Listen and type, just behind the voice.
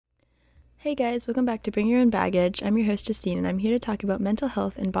Hey guys, welcome back to Bring Your Own Baggage. I'm your host Justine, and I'm here to talk about mental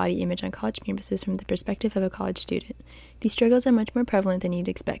health and body image on college campuses from the perspective of a college student. These struggles are much more prevalent than you'd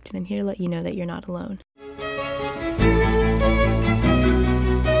expect, and I'm here to let you know that you're not alone.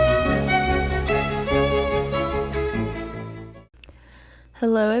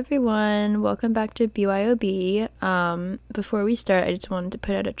 Hello everyone, welcome back to BYOB. Before we start, I just wanted to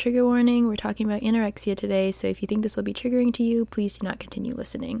put out a trigger warning. We're talking about anorexia today, so if you think this will be triggering to you, please do not continue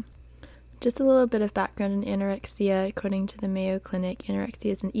listening. Just a little bit of background in anorexia. According to the Mayo Clinic,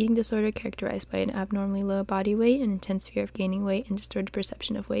 anorexia is an eating disorder characterized by an abnormally low body weight, an intense fear of gaining weight, and distorted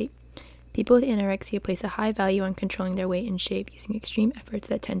perception of weight. People with anorexia place a high value on controlling their weight and shape using extreme efforts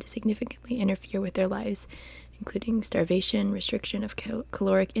that tend to significantly interfere with their lives, including starvation, restriction of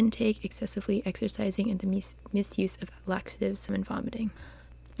caloric intake, excessively exercising, and the misuse of laxatives and vomiting.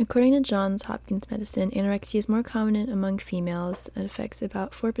 According to Johns Hopkins Medicine, anorexia is more common among females. It affects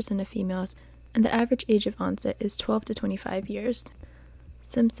about 4% of females, and the average age of onset is 12 to 25 years.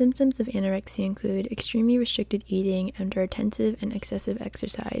 Some symptoms of anorexia include extremely restricted eating under intensive and excessive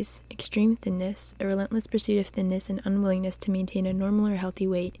exercise, extreme thinness, a relentless pursuit of thinness and unwillingness to maintain a normal or healthy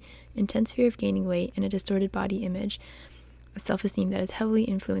weight, intense fear of gaining weight, and a distorted body image, a self-esteem that is heavily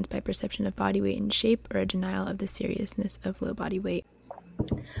influenced by perception of body weight and shape, or a denial of the seriousness of low body weight.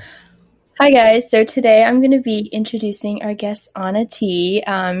 Hi guys, so today I'm going to be introducing our guest Anna T.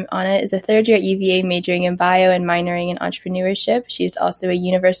 Anna is a third year at UVA majoring in bio and minoring in entrepreneurship. She's also a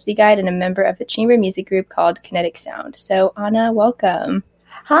university guide and a member of the chamber music group called Kinetic Sound. So Anna, welcome.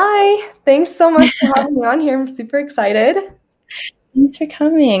 Hi, thanks so much for having me on here. I'm super excited. Thanks for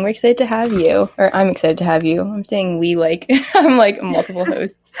coming. We're excited to have you, or I'm excited to have you. I'm saying we like, I'm like multiple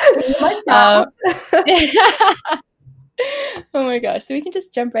hosts. Oh my gosh. So we can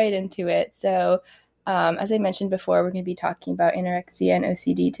just jump right into it. So as I mentioned before, we're going to be talking about anorexia and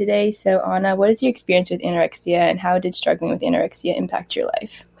OCD today. So Anna, what is your experience with anorexia and how did struggling with anorexia impact your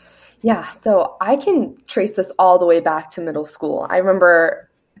life? Yeah, so I can trace this all the way back to middle school. I remember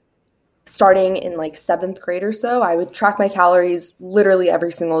starting in like 7th grade or so, I would track my calories literally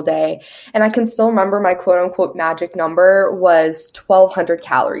every single day. And I can still remember my quote unquote magic number was 1,200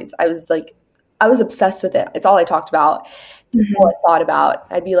 calories. I was obsessed with it. It's all I talked about. All I thought about.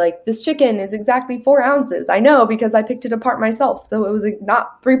 I'd be like, this chicken is exactly 4 ounces. I know because I picked it apart myself. So it was like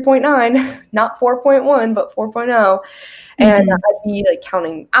not 3.9, not 4.1, but 4.0. And I'd be like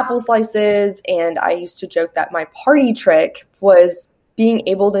counting apple slices. And I used to joke that my party trick was being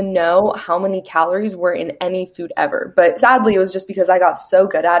able to know how many calories were in any food ever. But sadly, it was just because I got so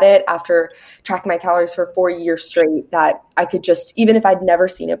good at it after tracking my calories for 4 years straight that I could just, even if I'd never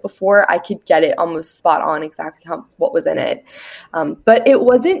seen it before, I could get it almost spot on exactly what was in it. But it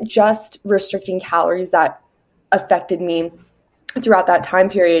wasn't just restricting calories that affected me throughout that time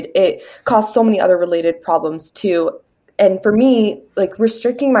period. It caused so many other related problems too. And for me, like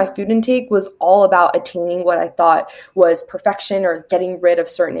restricting my food intake was all about attaining what I thought was perfection or getting rid of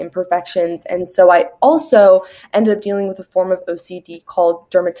certain imperfections. And so I also ended up dealing with a form of OCD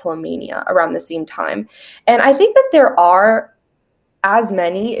called dermatillomania around the same time. And I think that there are as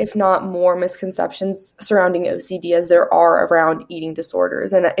many, if not more, misconceptions surrounding OCD as there are around eating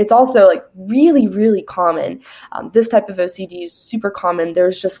disorders. And it's also like really, really common. This type of OCD is super common.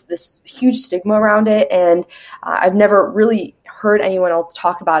 There's just this huge stigma around it. And I've never really heard anyone else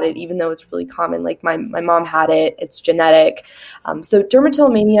talk about it, even though it's really common. Like my mom had it. It's genetic. So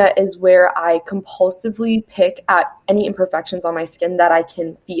dermatillomania is where I compulsively pick at any imperfections on my skin that I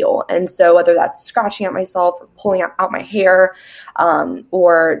can feel. And so whether that's scratching at myself or pulling out my hair,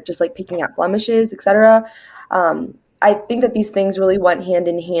 or just like picking at blemishes, etc. I think that these things really went hand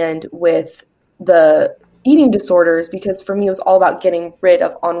in hand with the eating disorders because for me, it was all about getting rid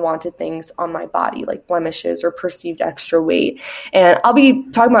of unwanted things on my body, like blemishes or perceived extra weight. And I'll be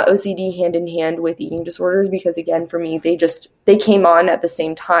talking about OCD hand in hand with eating disorders because again, for me, they came on at the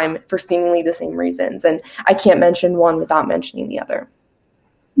same time for seemingly the same reasons. And I can't mention one without mentioning the other.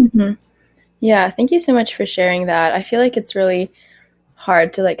 Mm-hmm. Yeah, thank you so much for sharing that. I feel like it's really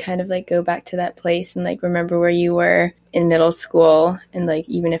hard to like kind of like go back to that place and like remember where you were in middle school and like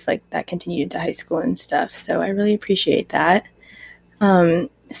even if like that continued into high school and stuff. So I really appreciate that.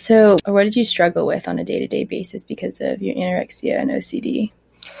 So what did you struggle with on a day-to-day basis because of your anorexia and OCD?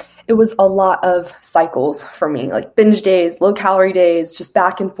 It was a lot of cycles for me, like binge days, low calorie days, just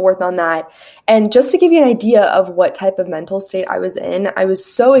back and forth on that. And just to give you an idea of what type of mental state I was in, I was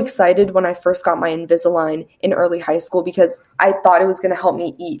so excited when I first got my Invisalign in early high school because I thought it was going to help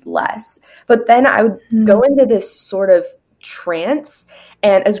me eat less. But then I would go into this sort of trance.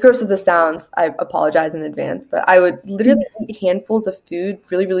 And as gross as this sounds, I apologize in advance, but I would literally eat handfuls of food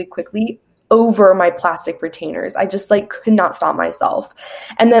really, really quickly over my plastic retainers. I just like could not stop myself.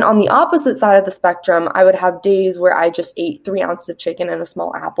 And then on the opposite side of the spectrum, I would have days where I just ate 3 ounces of chicken and a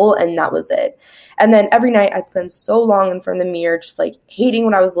small apple, and that was it. And then every night I'd spend so long in front of the mirror, just like hating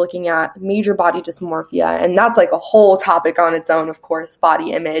what I was looking at, major body dysmorphia. And that's like a whole topic on its own, of course,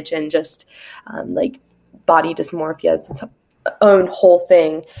 body image and just like body dysmorphia. It's own whole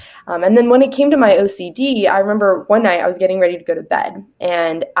thing. And then when it came to my OCD, I remember one night I was getting ready to go to bed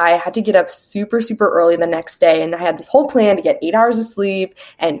and I had to get up super, super early the next day. And I had this whole plan to get 8 hours of sleep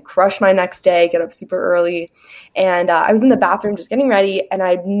and crush my next day, get up super early. And I was in the bathroom just getting ready and I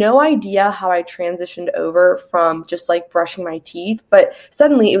had no idea how I transitioned over from just like brushing my teeth. But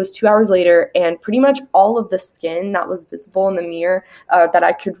suddenly it was 2 hours later and pretty much all of the skin that was visible in the mirror that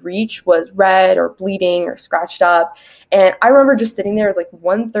I could reach was red or bleeding or scratched up. And I remember just sitting there, it was like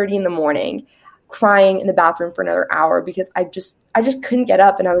 1:30 in the morning, crying in the bathroom for another hour because I just couldn't get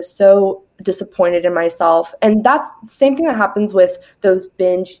up and I was so disappointed in myself. And that's the same thing that happens with those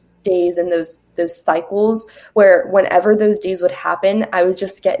binge days and those cycles where whenever those days would happen, I would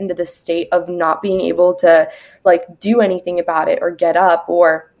just get into this state of not being able to like do anything about it or get up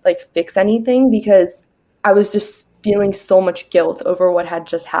or like fix anything because I was just feeling so much guilt over what had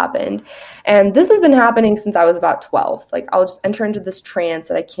just happened. And this has been happening since I was about 12. Like I'll just enter into this trance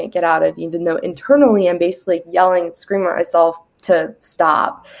that I can't get out of, even though internally I'm basically yelling and screaming at myself to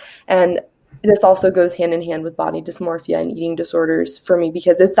stop. And this also goes hand in hand with body dysmorphia and eating disorders for me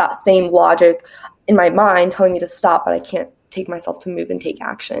because it's that same logic in my mind telling me to stop, but I can't take myself to move and take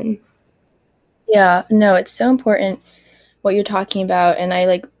action. Yeah, no, it's so important what you're talking about, and I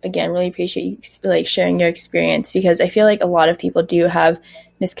like again really appreciate you like sharing your experience because I feel like a lot of people do have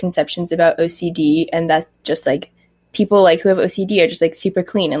misconceptions about OCD, and that's just like people like who have OCD are just like super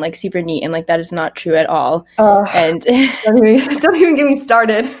clean and like super neat, and like that is not true at all. And don't even get me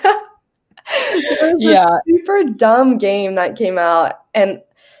started. Yeah, super dumb game that came out, and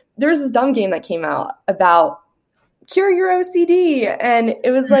there was this dumb game that came out about cure your OCD, and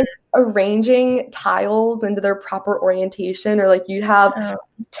it was like arranging tiles into their proper orientation, or like you'd have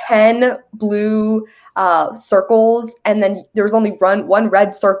 10 blue circles and then there was only one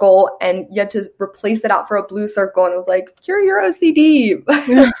red circle and you had to replace it out for a blue circle, and it was like cure your OCD.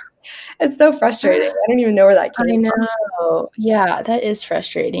 It's so frustrating. I don't even know where that came from. I know. Yeah, that is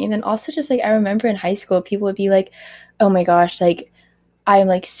frustrating. And then also just like I remember in high school people would be like, oh my gosh, like I'm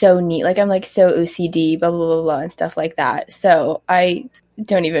like so neat, like I'm like so OCD, blah, blah, blah, blah, and stuff like that. So I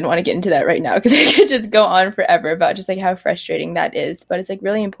don't even want to get into that right now because I could just go on forever about just like how frustrating that is. But it's like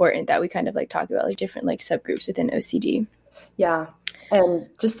really important that we kind of like talk about like different like subgroups within OCD. Yeah. And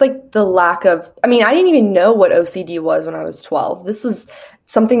just like the lack of, I mean, I didn't even know what OCD was when I was 12. This was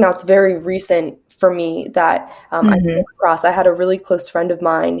something that's very recent for me that I came across. I had a really close friend of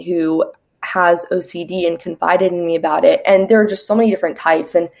mine who has OCD and confided in me about it. And there are just so many different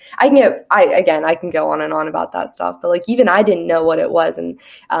types. And I can go on and on about that stuff, but like, even I didn't know what it was. And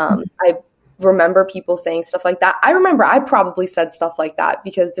I remember people saying stuff like that. I remember I probably said stuff like that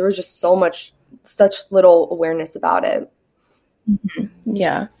because there was just such little awareness about it. Mm-hmm.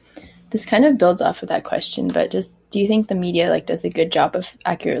 Yeah. This kind of builds off of that question, but do you think the media like does a good job of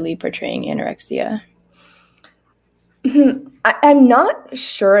accurately portraying anorexia? I'm not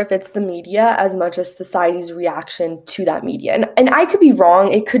sure if it's the media as much as society's reaction to that media. And I could be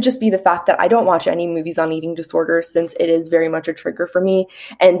wrong. It could just be the fact that I don't watch any movies on eating disorders since it is very much a trigger for me.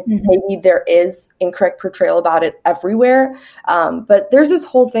 And maybe there is incorrect portrayal about it everywhere. But there's this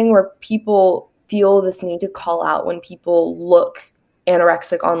whole thing where people feel this need to call out when people look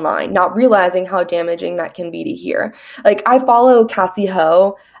anorexic online, not realizing how damaging that can be to hear. Like I follow Cassie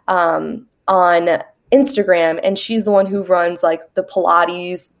Ho on Instagram, and she's the one who runs like the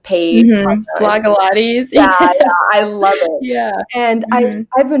Pilates page. Blogilates. Yeah, I love it. Yeah. And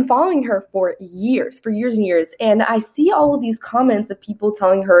I've been following her for years and years. And I see all of these comments of people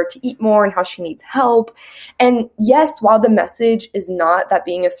telling her to eat more and how she needs help. And yes, while the message is not that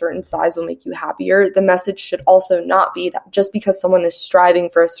being a certain size will make you happier, the message should also not be that just because someone is striving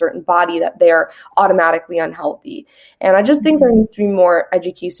for a certain body that they are automatically unhealthy. And I just think there needs to be more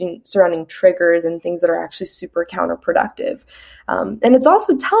education surrounding triggers and things that are actually super counterproductive. And it's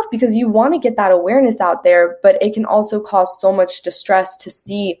also tough because you want to get that awareness out there, but it can also cause so much distress to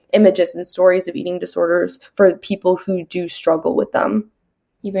see images and stories of eating disorders for people who do struggle with them.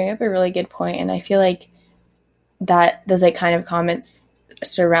 You bring up a really good point, and I feel like that those like kind of comments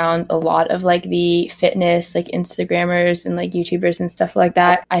surrounds a lot of like the fitness like Instagrammers and like YouTubers and stuff like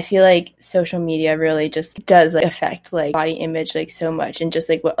that. I feel like social media really just does like affect like body image like so much, and just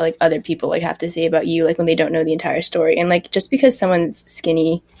like what like other people like have to say about you like when they don't know the entire story. And like just because someone's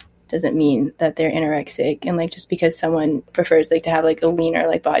skinny doesn't mean that they're anorexic. And like, just because someone prefers like to have like a leaner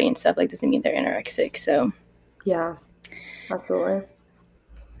like body and stuff, like doesn't mean they're anorexic. So yeah, absolutely.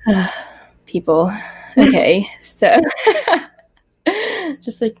 People. Okay. So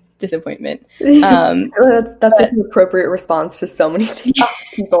just like disappointment. That's like an appropriate response to so many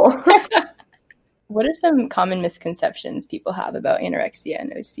people. What are some common misconceptions people have about anorexia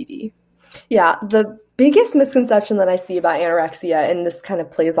and OCD? Yeah, the biggest misconception that I see about anorexia, and this kind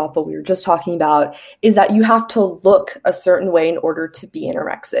of plays off what we were just talking about, is that you have to look a certain way in order to be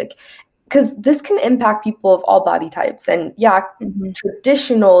anorexic. Because this can impact people of all body types. And yeah,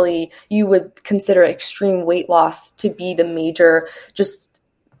 traditionally, you would consider extreme weight loss to be the major just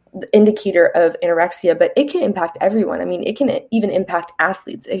indicator of anorexia, but it can impact everyone. I mean, it can even impact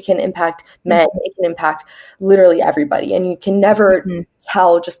athletes. It can impact men. It can impact literally everybody. And you can never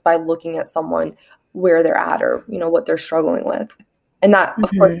tell just by looking at someone where they're at or, you know, what they're struggling with. And that, of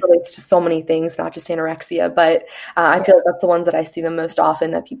course, relates to so many things, not just anorexia, but I feel like that's the ones that I see the most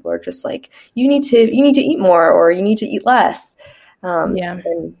often, that people are just like, you need to eat more, or you need to eat less.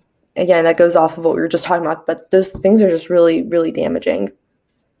 And again, that goes off of what we were just talking about, but those things are just really, really damaging.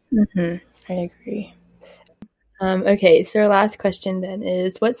 I agree. Okay, so our last question then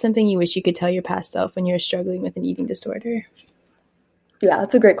is, what's something you wish you could tell your past self when you were struggling with an eating disorder? Yeah,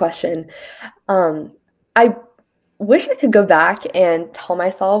 that's a great question. I wish I could go back and tell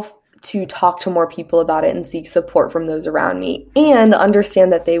myself to talk to more people about it and seek support from those around me, and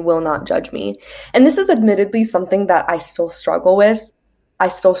understand that they will not judge me. And this is admittedly something that I still struggle with. I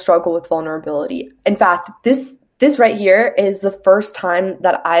still struggle with vulnerability. In fact, this right here is the first time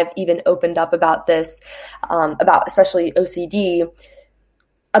that I've even opened up about this, about especially OCD,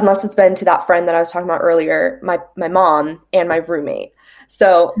 unless it's been to that friend that I was talking about earlier, my mom and my roommate.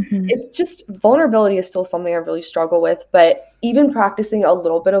 So it's just, vulnerability is still something I really struggle with, but even practicing a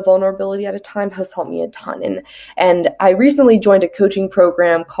little bit of vulnerability at a time has helped me a ton. And I recently joined a coaching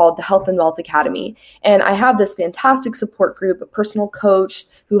program called the Health and Wealth Academy. And I have this fantastic support group, a personal coach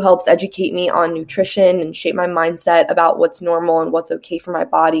who helps educate me on nutrition and shape my mindset about what's normal and what's okay for my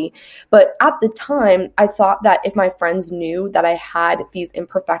body. But at the time, I thought that if my friends knew that I had these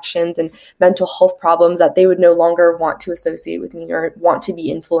imperfections and mental health problems, that they would no longer want to associate with me or want to be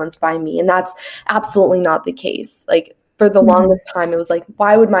influenced by me. And that's absolutely not the case. Like, for the longest time, it was like,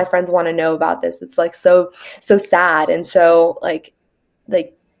 why would my friends want to know about this? It's like so sad. And so like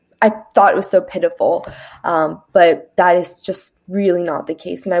I thought it was so pitiful. But that is just really not the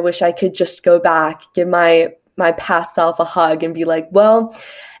case. And I wish I could just go back, give my past self a hug and be like, well,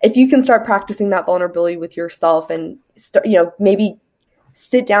 if you can start practicing that vulnerability with yourself and start, maybe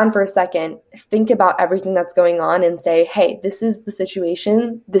sit down for a second, think about everything that's going on and say, hey, this is the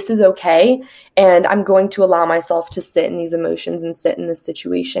situation. This is okay. And I'm going to allow myself to sit in these emotions and sit in this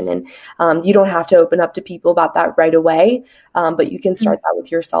situation. And you don't have to open up to people about that right away. But you can start that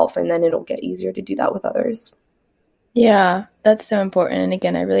with yourself, and then it'll get easier to do that with others. Yeah, that's so important. And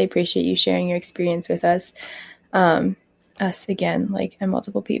again, I really appreciate you sharing your experience with us. Us again, like, and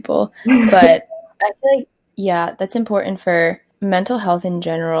multiple people. But I feel like, yeah, that's important for mental health in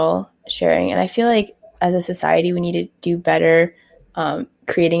general, sharing. And I feel like as a society, we need to do better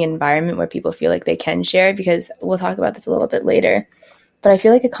creating an environment where people feel like they can share, because we'll talk about this a little bit later. But I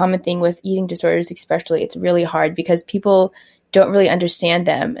feel like a common thing with eating disorders, especially, it's really hard because people don't really understand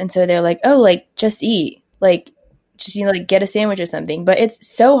them. And so they're like, oh, like, just eat, like, just, like, get a sandwich or something. But it's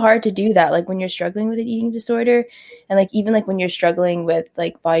so hard to do that, like, when you're struggling with an eating disorder, and like even like when you're struggling with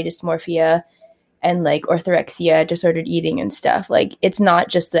like body dysmorphia and like orthorexia, disordered eating and stuff. Like, it's not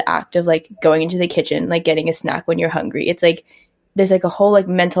just the act of like going into the kitchen, like getting a snack when you're hungry. It's like there's like a whole like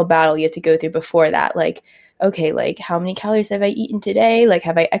mental battle you have to go through before that. Like, okay, like, how many calories have I eaten today? Like,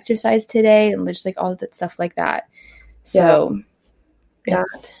 have I exercised today? And just like all of that stuff like that. So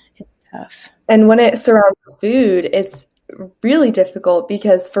it's tough. And when it surrounds food, it's really difficult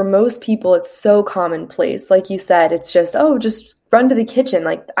because for most people, it's so commonplace. Like you said, it's just, oh, just run to the kitchen.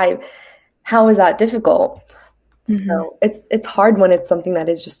 Like, how is that difficult? So it's hard when it's something that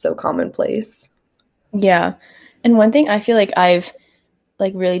is just so commonplace. Yeah. And one thing I feel like I've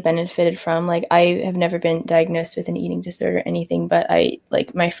like really benefited from, like, I have never been diagnosed with an eating disorder or anything, but I,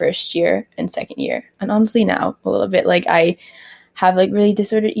 like, my first year and second year, and honestly now a little bit, like, I have like really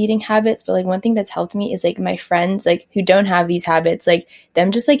disordered eating habits. But like one thing that's helped me is like my friends, like, who don't have these habits, like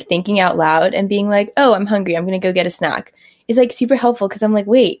them just like thinking out loud and being like, oh, I'm hungry, I'm gonna go get a snack, is like super helpful, because I'm like,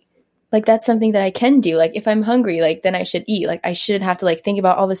 wait, like, that's something that I can do. Like, if I'm hungry, like, then I should eat. Like, I shouldn't have to like think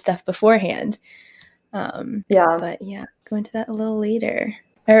about all this stuff beforehand. But yeah, go into that a little later.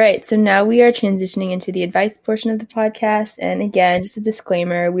 All right, so now we are transitioning into the advice portion of the podcast. And again, just a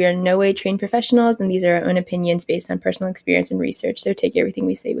disclaimer, we are in no way trained professionals, and these are our own opinions based on personal experience and research, so take everything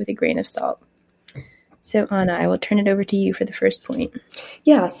we say with a grain of salt. So Anna, I will turn it over to you for the first point.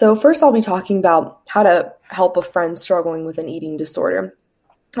 Yeah, so first I'll be talking about how to help a friend struggling with an eating disorder.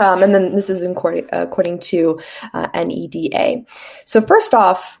 And then this is according to NEDA. So first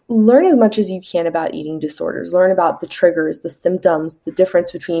off, learn as much as you can about eating disorders. Learn about the triggers, the symptoms, the difference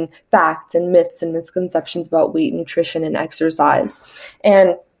between facts and myths and misconceptions about weight, nutrition, and exercise.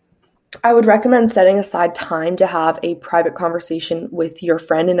 And I would recommend setting aside time to have a private conversation with your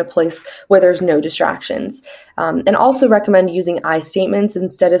friend in a place where there's no distractions. And also recommend using I statements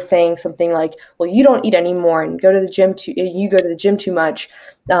instead of saying something like, well, you don't eat anymore and you go to the gym too much.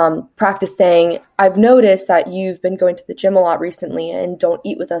 Practice saying, I've noticed that you've been going to the gym a lot recently and don't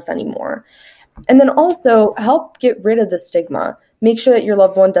eat with us anymore. And then also help get rid of the stigma. Make sure that your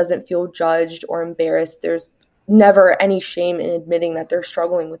loved one doesn't feel judged or embarrassed. There's never any shame in admitting that they're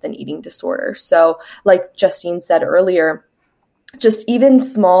struggling with an eating disorder. So like Justine said earlier, just even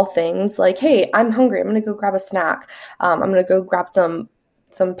small things like, hey, I'm hungry. I'm going to go grab a snack. I'm going to go grab some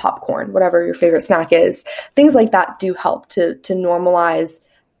popcorn, whatever your favorite snack is. Things like that do help to normalize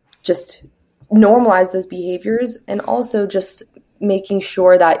those behaviors, and also just making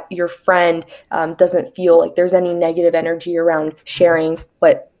sure that your friend doesn't feel like there's any negative energy around sharing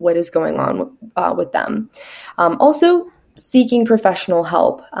what is going on with them. Also, seeking professional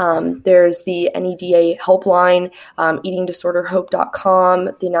help. There's the NEDA helpline, eatingdisorderhope.com,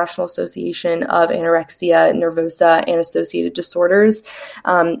 the National Association of Anorexia Nervosa and Associated Disorders.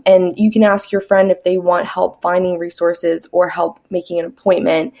 And you can ask your friend if they want help finding resources or help making an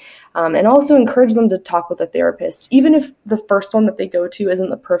appointment. And also encourage them to talk with a therapist. Even if the first one that they go to isn't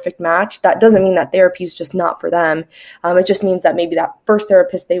the perfect match, that doesn't mean that therapy is just not for them. It just means that maybe that first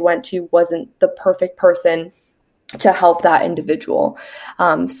therapist they went to wasn't the perfect person to help that individual.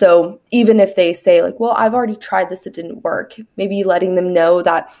 So even if they say like, well, I've already tried this, it didn't work, maybe letting them know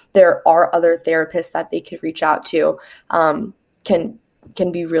that there are other therapists that they could reach out to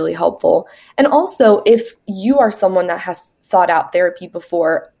can be really helpful. And also, if you are someone that has sought out therapy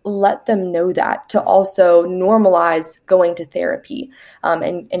before, let them know that, to also normalize going to therapy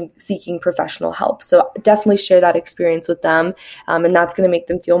and seeking professional help. So definitely share that experience with them, and that's going to make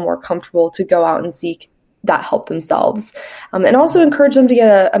them feel more comfortable to go out and seek that help themselves. And also encourage them to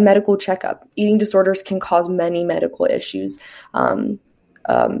get a medical checkup. Eating disorders can cause many medical issues.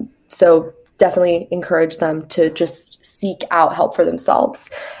 So definitely encourage them to just seek out help for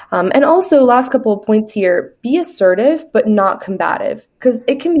themselves. And also, last couple of points here, be assertive, but not combative, because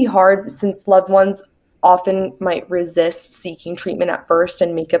it can be hard since loved ones often might resist seeking treatment at first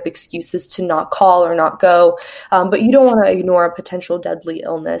and make up excuses to not call or not go. But you don't want to ignore a potential deadly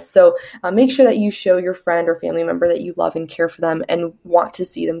illness. So make sure that you show your friend or family member that you love and care for them and want to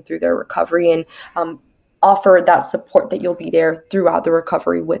see them through their recovery, and offer that support that you'll be there throughout the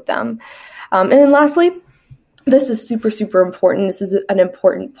recovery with them. And then lastly, this is super, super important. This is an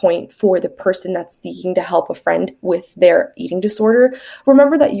important point for the person that's seeking to help a friend with their eating disorder.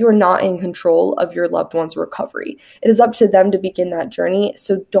 Remember that you are not in control of your loved one's recovery. It is up to them to begin that journey.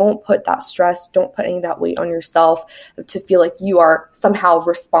 So don't put that stress, don't put any of that weight on yourself to feel like you are somehow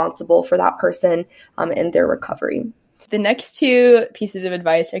responsible for that person and their recovery. The next two pieces of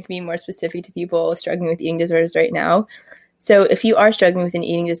advice are going to be more specific to people struggling with eating disorders right now. So if you are struggling with an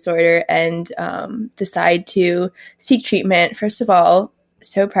eating disorder and decide to seek treatment, first of all,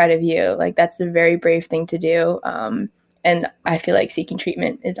 so proud of you. Like, that's a very brave thing to do. And I feel like seeking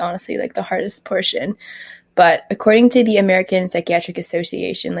treatment is honestly like the hardest portion. But according to the American Psychiatric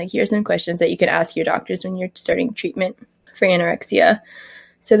Association, like, here's some questions that you can ask your doctors when you're starting treatment for anorexia.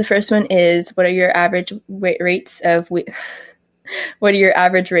 So the first one is, what are your average rates of weekly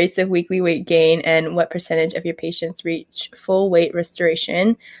weight gain, and what percentage of your patients reach full weight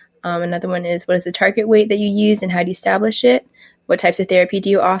restoration? Another one is, what is the target weight that you use and how do you establish it? What types of therapy do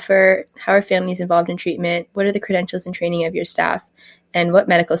you offer? How are families involved in treatment? What are the credentials and training of your staff? And what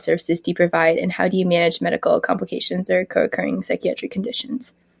medical services do you provide? And how do you manage medical complications or co-occurring psychiatric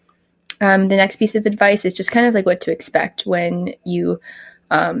conditions? The next piece of advice is just kind of like what to expect when you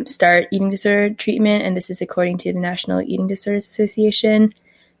start eating disorder treatment, and this is according to the National Eating Disorders Association.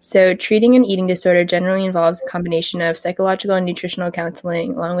 So treating an eating disorder generally involves a combination of psychological and nutritional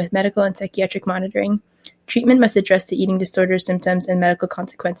counseling, along with medical and psychiatric monitoring. Treatment must address the eating disorder symptoms and medical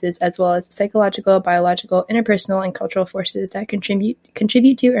consequences, as well as psychological, biological, interpersonal, and cultural forces that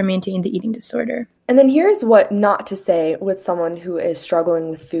contribute to or maintain the eating disorder. And then here's what not to say with someone who is struggling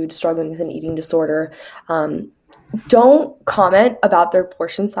with food, struggling with an eating disorder. don't comment about their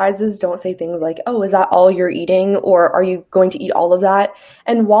portion sizes. Don't say things like, oh, is that all you're eating? Or are you going to eat all of that?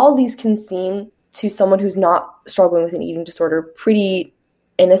 And while these can seem to someone who's not struggling with an eating disorder pretty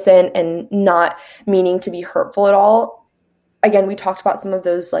innocent and not meaning to be hurtful at all, again, we talked about some of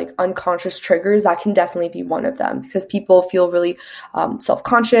those like unconscious triggers. That can definitely be one of them, because people feel really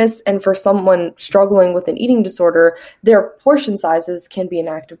self-conscious. And for someone struggling with an eating disorder, their portion sizes can be an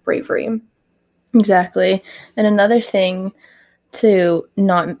act of bravery. Exactly. And another thing to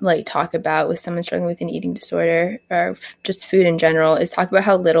not like talk about with someone struggling with an eating disorder or just food in general is talk about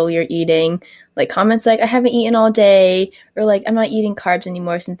how little you're eating. Like comments like, I haven't eaten all day, or like, I'm not eating carbs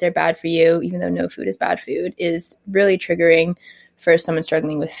anymore since they're bad for you, even though no food is bad food, is really triggering for someone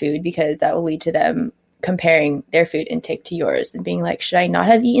struggling with food, because that will lead to them comparing their food intake to yours and being like, should I not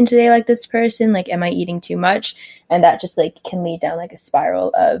have eaten today like this person? Like, am I eating too much? And that just like can lead down like a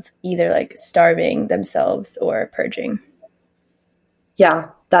spiral of either like starving themselves or purging. Yeah,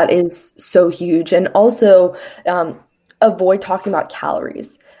 that is so huge. And also avoid talking about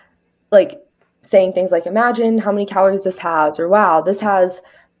calories. Like saying things like, imagine how many calories this has, or wow, this has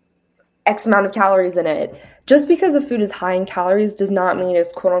X amount of calories in it. Just because a food is high in calories does not mean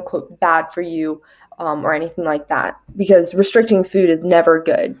it's quote unquote bad for you or anything like that, because restricting food is never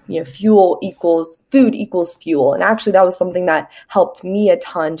good. You know, food equals fuel. And actually that was something that helped me a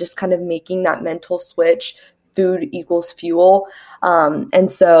ton, just kind of making that mental switch, food equals fuel.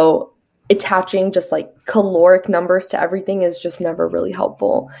 And so attaching just like caloric numbers to everything is just never really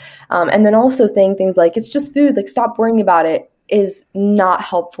helpful. And then also saying things like, it's just food, like stop worrying about it, is not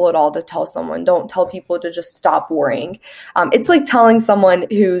helpful at all to tell someone. Don't tell people to just stop worrying. It's like telling someone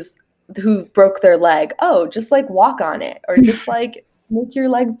who broke their leg, oh, just like walk on it, or just like make your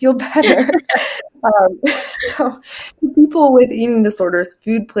leg feel better. So people with eating disorders,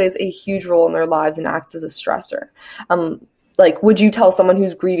 food plays a huge role in their lives and acts as a stressor. Like, would you tell someone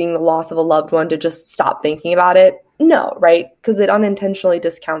who's grieving the loss of a loved one to just stop thinking about it? No, right? Because it unintentionally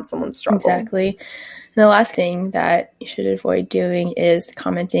discounts someone's struggle. Exactly. And the last thing that you should avoid doing is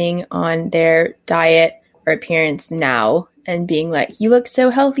commenting on their diet or appearance now and being like, you look so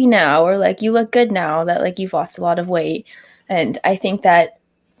healthy now, or like, you look good now that like you've lost a lot of weight. And I think that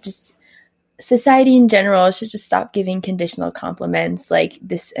just society in general should just stop giving conditional compliments like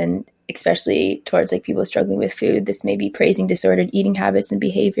this, and especially towards like people struggling with food. This may be praising disordered eating habits and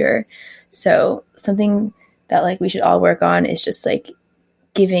behavior. So something that like we should all work on is just like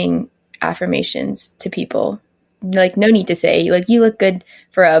giving affirmations to people. Like, no need to say like, you look good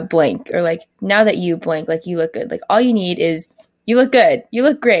for a blank, or like, now that you blank, like you look good. Like, all you need is, you look good, you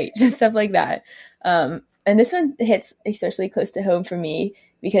look great, just stuff like that. And this one hits especially close to home for me,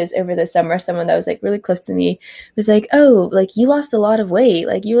 because over the summer, someone that was like really close to me was like, oh, like you lost a lot of weight,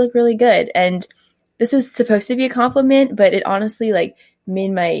 like you look really good. And this was supposed to be a compliment, but it honestly like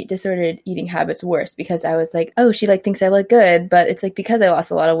made my disordered eating habits worse, because I was like, oh, she like thinks I look good, but it's like because I lost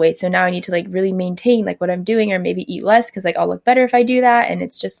a lot of weight, so now I need to like really maintain like what I'm doing, or maybe eat less because like I'll look better if I do that. And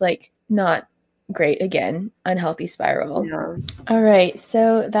it's just like not great. Again, unhealthy spiral. Yeah. All right,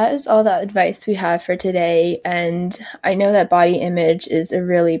 so that is all the advice we have for today. And I know that body image is a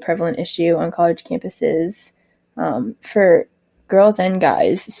really prevalent issue on college campuses for girls and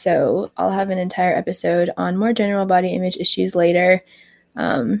guys. So I'll have an entire episode on more general body image issues later,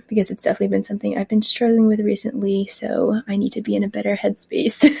 because it's definitely been something I've been struggling with recently. So I need to be in a better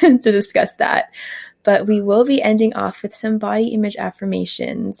headspace to discuss that. But we will be ending off with some body image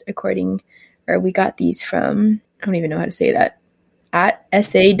affirmations we got these from, I don't even know how to say that, at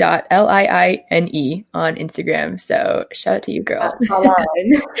sa.liine on Instagram. So shout out to you, girl.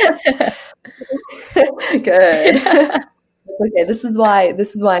 Good. Okay, this is why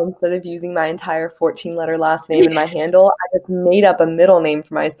instead of using my entire 14-letter last name in my handle, I just made up a middle name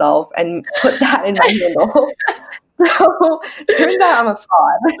for myself and put that in my handle. So turns out I'm a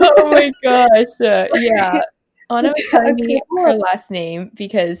fraud. Oh my gosh. Yeah. Anna was telling me her last name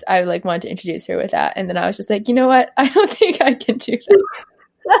because I like wanted to introduce her with that, and then I was just like, you know what? I don't think I can do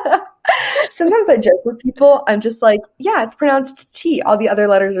that. Sometimes I joke with people. I'm just like, yeah, it's pronounced T. All the other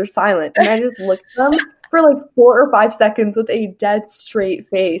letters are silent, and I just look at them for like 4 or 5 seconds with a dead straight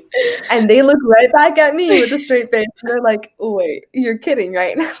face, and they look right back at me with a straight face, and they're like, oh, wait, you're kidding,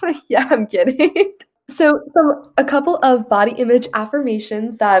 right? And I'm like, yeah, I'm kidding. So a couple of body image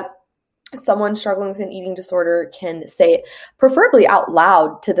affirmations that someone struggling with an eating disorder can say, preferably out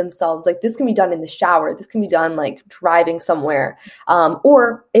loud to themselves. Like, this can be done in the shower. This can be done like driving somewhere.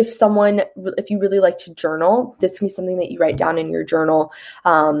 Or if you really like to journal, this can be something that you write down in your journal.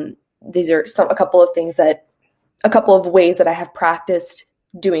 These are a couple of ways that I have practiced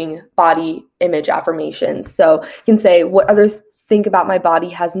doing body image affirmations. So you can say, what others think about my body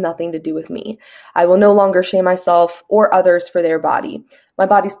has nothing to do with me. I will no longer shame myself or others for their body. My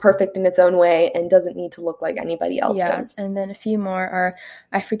body's perfect in its own way and doesn't need to look like anybody else's. Yeah, and then a few more are,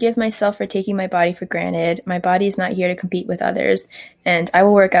 I forgive myself for taking my body for granted. My body is not here to compete with others, and I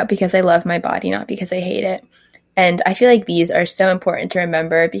will work out because I love my body, not because I hate it. And I feel like these are so important to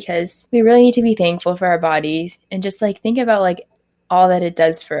remember because we really need to be thankful for our bodies and just like think about like all that it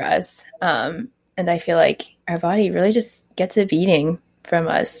does for us. And I feel like our body really just gets a beating from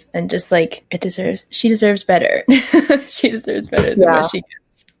us, and just like she deserves better. She deserves better than what she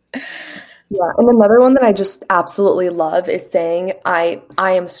gets. Yeah. And another one that I just absolutely love is saying I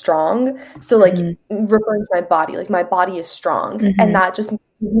am strong. So like referring to my body, like my body is strong. And that just gives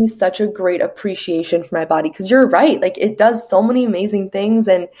me such a great appreciation for my body, because you're right. Like it does so many amazing things,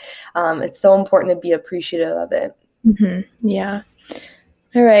 and it's so important to be appreciative of it. Yeah.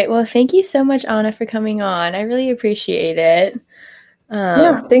 All right. Well, thank you so much, Anna, for coming on. I really appreciate it.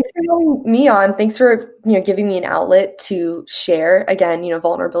 Yeah, thanks for having me on. Thanks for, giving me an outlet to share. Again,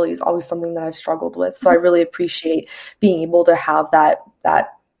 vulnerability is always something that I've struggled with. So I really appreciate being able to have that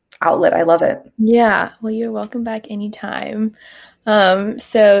outlet. I love it. Yeah. Well, you're welcome back anytime.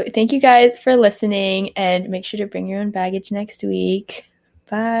 So thank you guys for listening, and make sure to bring your own baggage next week.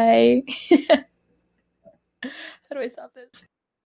 Bye. How do I stop this?